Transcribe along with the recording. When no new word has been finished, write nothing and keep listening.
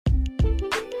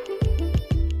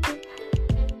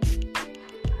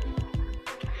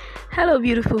Hello,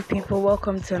 beautiful people.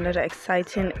 Welcome to another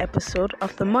exciting episode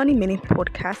of the Money Minute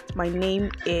Podcast. My name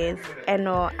is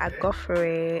Eno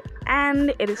Agofere,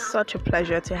 and it is such a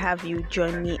pleasure to have you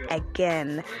join me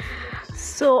again.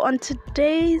 So, on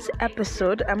today's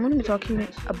episode, I'm going to be talking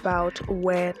about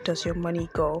where does your money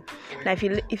go. Now,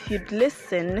 if you'd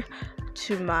listen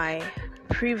to my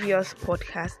previous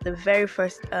podcast, the very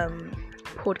first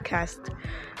podcast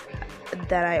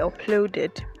that I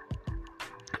uploaded,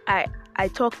 I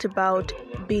talked about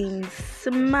being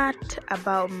smart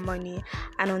about money,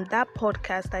 and on that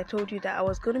podcast I told you that I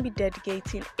was going to be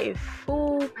dedicating a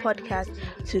full podcast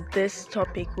to this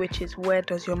topic, which is where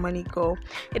does your money go.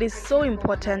 It is so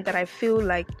important that I feel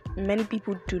like many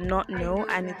people do not know,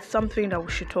 and it's something that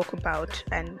we should talk about.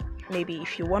 And maybe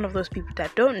if you're one of those people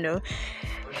that don't know,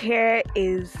 here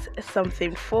is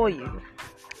something for you.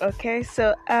 Okay,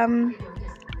 so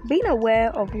being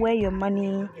aware of where your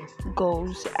money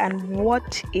goes and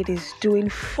what it is doing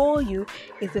for you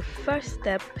is the first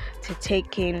step to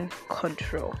taking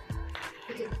control.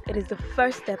 It is the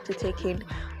first step to taking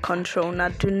control. Now,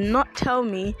 do not tell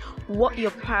me what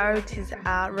your priorities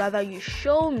are. Rather, you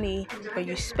show me where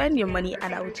you spend your money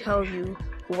and I will tell you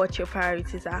what your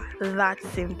priorities are. That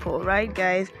simple, right,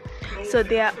 guys? So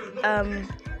there,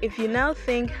 if you now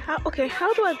think, how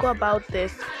do I go about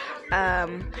this?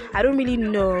 I don't really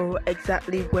know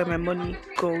exactly where my money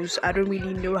goes. I don't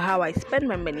really know how I spend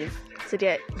my money. So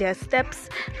there are steps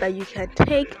that you can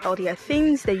take, or there are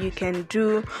things that you can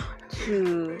do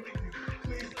to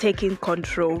taking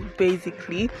control,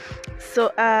 basically.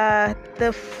 So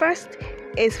the first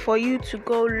is for you to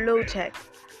go low tech.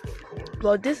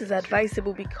 Well, this is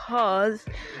advisable because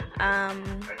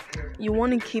you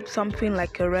want to keep something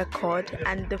like a record,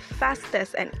 and the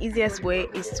fastest and easiest way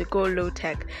is to go low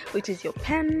tech, which is your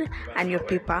pen and your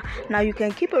paper. Now, you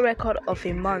can keep a record of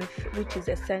a month, which is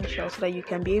essential, so that you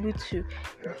can be able to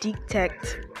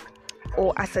detect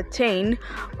or ascertain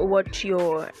what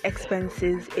your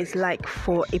expenses is like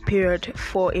for a period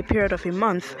of a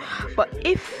month. But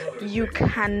if you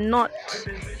can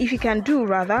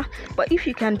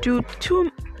do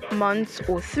 2 months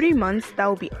or 3 months, that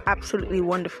would be absolutely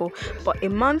wonderful. But a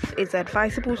month is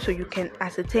advisable, so you can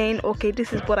ascertain, okay,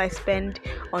 this is what I spend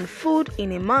on food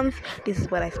in a month, this is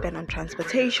what I spend on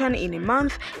transportation in a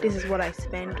month, this is what I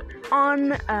spend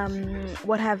on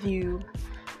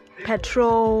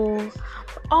petrol,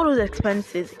 all those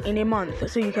expenses in a month.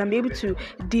 So you can be able to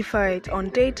defer it on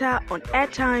data, on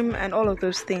airtime, and all of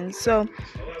those things. So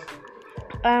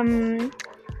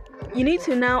you need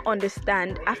to now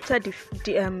understand, after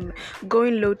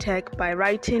going low tech by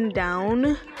writing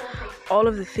down all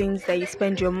of the things that you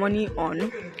spend your money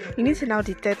on, you need to now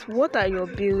detect what are your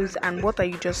bills and what are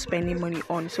you just spending money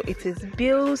on. So it is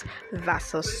bills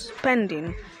versus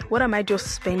spending. What am I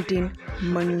just spending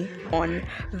money on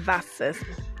versus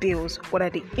bills? What are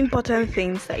the important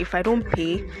things that if I don't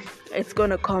pay, it's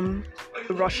gonna come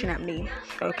rushing at me?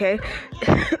 Okay.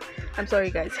 I'm sorry,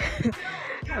 guys.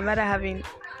 I'm rather having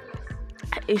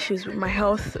issues with my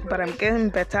health, but I'm getting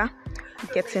better.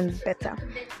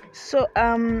 So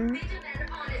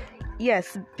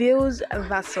yes, bills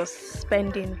versus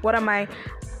spending. What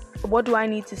do I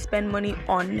need to spend money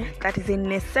on that is a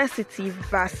necessity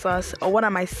versus, or what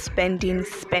am I spending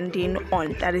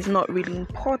on that is not really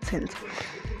important?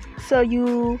 So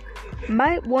you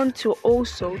might want to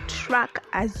also track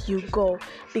as you go,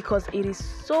 because it is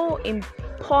so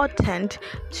important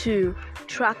to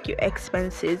track your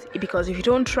expenses, because if you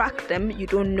don't track them, you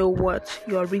don't know what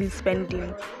you are really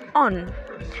spending on,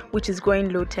 which is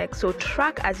going low tech. So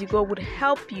track as you go would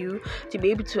help you to be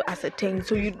able to ascertain,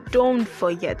 so you don't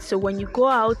forget. So when you go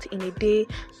out in a day,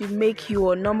 you make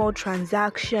your normal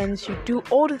transactions, you do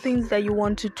all the things that you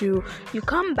want to do, you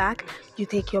come back, you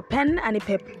take your pen and a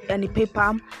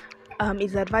paper.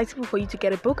 It's advisable for you to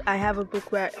get a book. I have a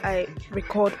book where I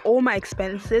record all my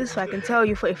expenses, so I can tell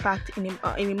you for a fact in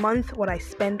a month what I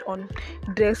spend on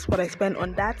this, what I spend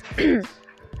on that.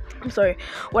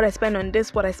 What I spend on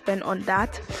this, what I spend on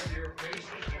that.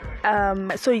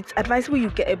 So it's advisable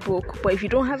you get a book, but if you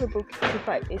don't have a book,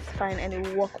 paper is fine and it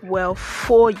will work well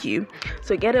for you.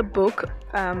 So get a book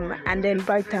and then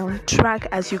write down, track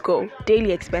as you go,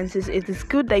 daily expenses. It is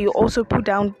good that you also put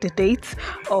down the dates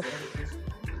of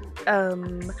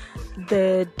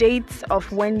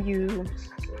when you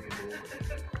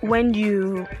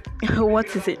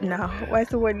what is it now? Why is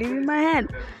the word leaving my head?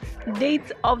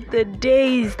 Dates of the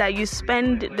days that you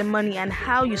spend the money and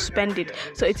how you spend it.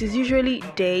 So it is usually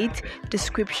date,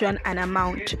 description, and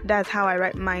amount. That's how I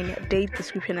write mine: date,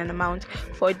 description, and amount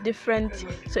for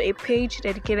a page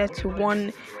dedicated to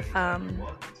one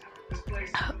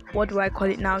what do I call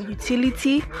it now,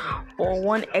 utility or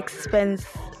one expense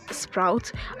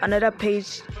sprout, another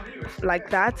page like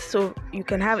that. So you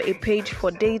can have a page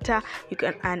for data, you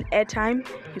can, and airtime,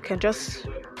 you can just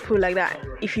put like that.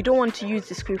 If you don't want to use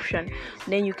description,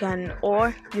 then you can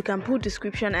put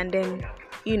description and then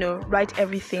write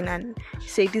everything and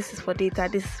say this is for data,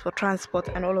 this is for transport,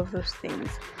 and all of those things.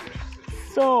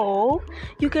 So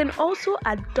you can also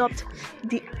adopt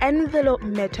the envelope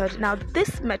method. Now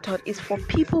this method is for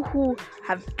people who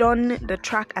have done the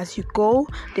track as you go.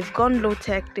 They've gone low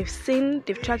tech, they've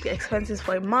tracked the expenses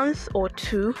for a month or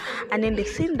two, and then they've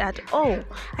seen that, oh,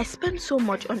 I spend so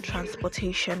much on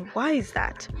transportation. Why is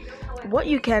that? What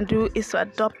you can do is to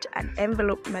adopt an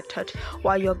envelope method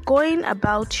while you're going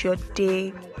about your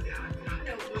day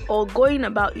or going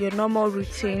about your normal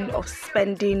routine of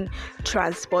spending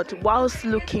transport, whilst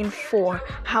looking for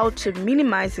how to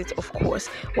minimize it. Of course,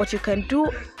 what you can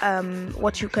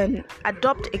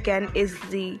adopt again is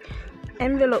the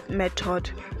envelope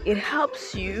method. It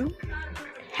helps you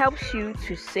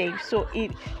to save. So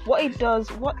what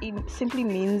it simply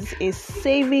means is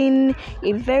saving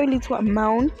a very little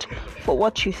amount for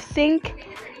what you think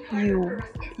you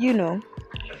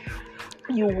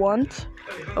want,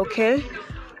 okay,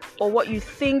 or what you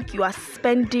think you are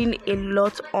spending a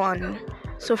lot on.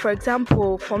 So for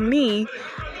example, for me,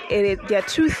 there are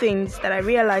two things that I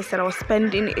realized that I was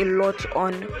spending a lot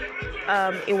on.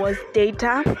 It was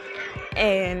data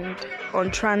and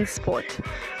on transport.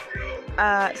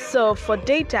 So for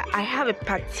data, I have a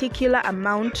particular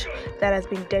amount that has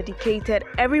been dedicated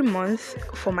every month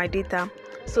for my data.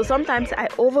 So sometimes I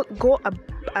go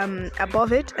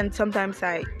above it, and sometimes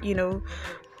I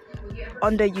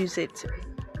underuse it.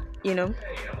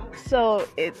 So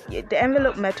the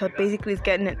envelope method basically is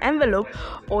getting an envelope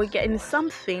or getting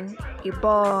something, a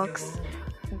box,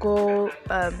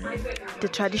 the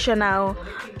traditional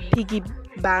piggy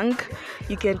bank.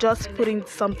 You can just put in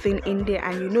something in there,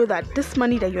 and you know that this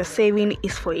money that you're saving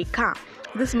is for a car.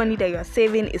 This money that you're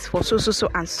saving is for so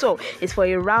and so. It's for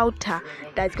a router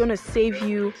that's going to save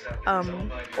you,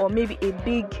 or maybe a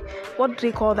big, what do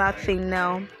they call that thing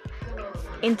now?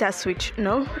 InterSwitch.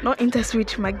 No, not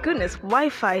InterSwitch, my goodness,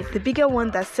 Wi-Fi, the bigger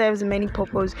one that serves many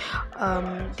purposes,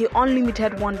 the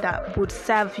unlimited one that would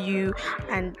serve you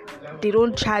and they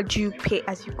don't charge you, pay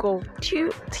as you go. Do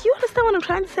you understand what I'm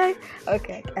trying to say?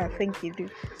 Okay, I think you do.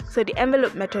 So the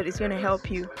envelope method is going to help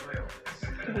you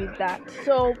with that.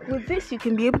 So with this, you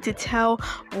can be able to tell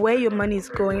where your money is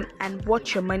going and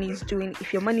what your money is doing.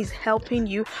 If your money is helping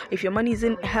you, if your money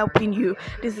isn't helping you,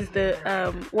 this is the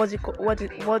what do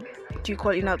you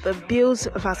call it now, the bills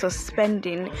versus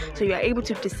spending. So you are able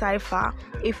to decipher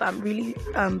if I'm really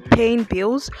paying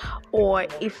bills or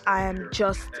if I am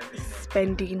just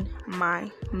spending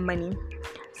my money.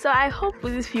 So I hope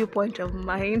with this viewpoint of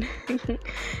mine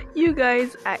you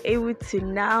guys are able to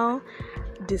now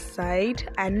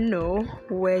decide and know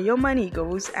where your money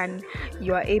goes, and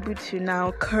you are able to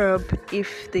now curb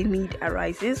if the need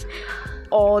arises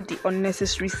or the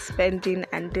unnecessary spending,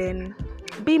 and then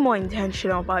be more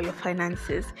intentional about your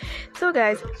finances. So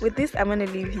guys, with this, I'm going to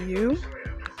leave you.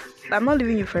 I'm not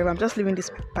leaving you forever. I'm just leaving this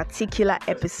particular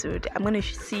episode. I'm going to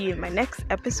see you in my next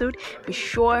episode. Be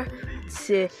sure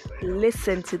to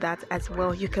listen to that as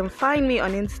well. You can find me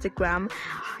on Instagram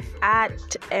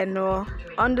at eno_agofre.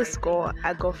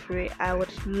 I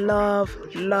would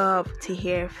love to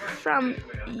hear from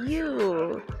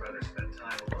you.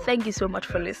 Thank you so much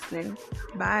for listening.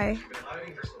 Bye.